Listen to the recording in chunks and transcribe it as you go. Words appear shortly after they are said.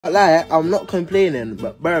Like, I'm not complaining,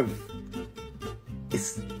 but bruv,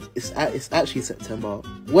 it's actually September.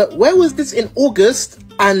 Where was this in August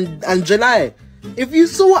and July? If you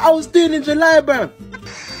saw what I was doing in July, bruv.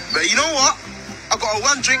 But you know what? I got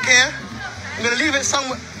one drink here. I'm gonna leave it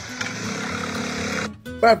somewhere.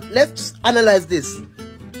 Bruv, let's analyze this.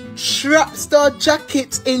 Trapstar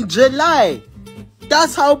jackets in July.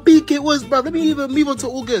 That's how peak it was, bruv. Let me even move on to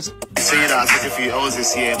August. So you know, I took a few O's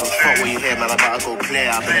this year, but fuck what you hear, man. I gotta go play.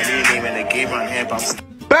 I've been a new name in the game around here, but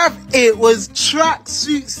bruv, it was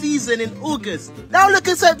tracksuit season in August. Now look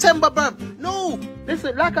at September, bruv. No,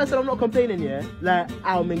 listen, like I said, I'm not complaining, yeah? Like,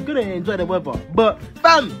 I'm gonna enjoy the weather. But,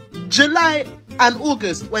 fam, July and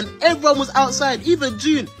August, when everyone was outside, even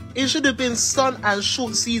June, it should have been sun and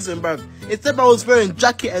short season, bruv. Instead, I was wearing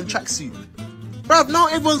jacket and tracksuit. Bruv, now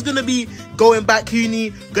everyone's gonna be going back uni,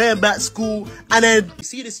 going back school, and then, you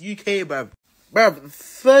see this UK, bruv. Bruv,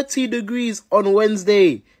 30 degrees on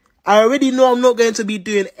Wednesday. I already know I'm not going to be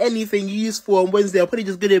doing anything useful on Wednesday. I'm probably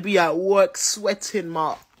just going to be at work sweating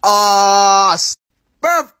my ass.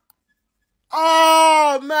 Bruv.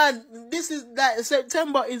 Oh, man. This is that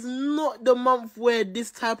September is not the month where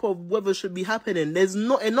this type of weather should be happening. There's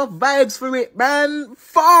not enough vibes for it, man.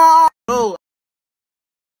 Fuck. Bro,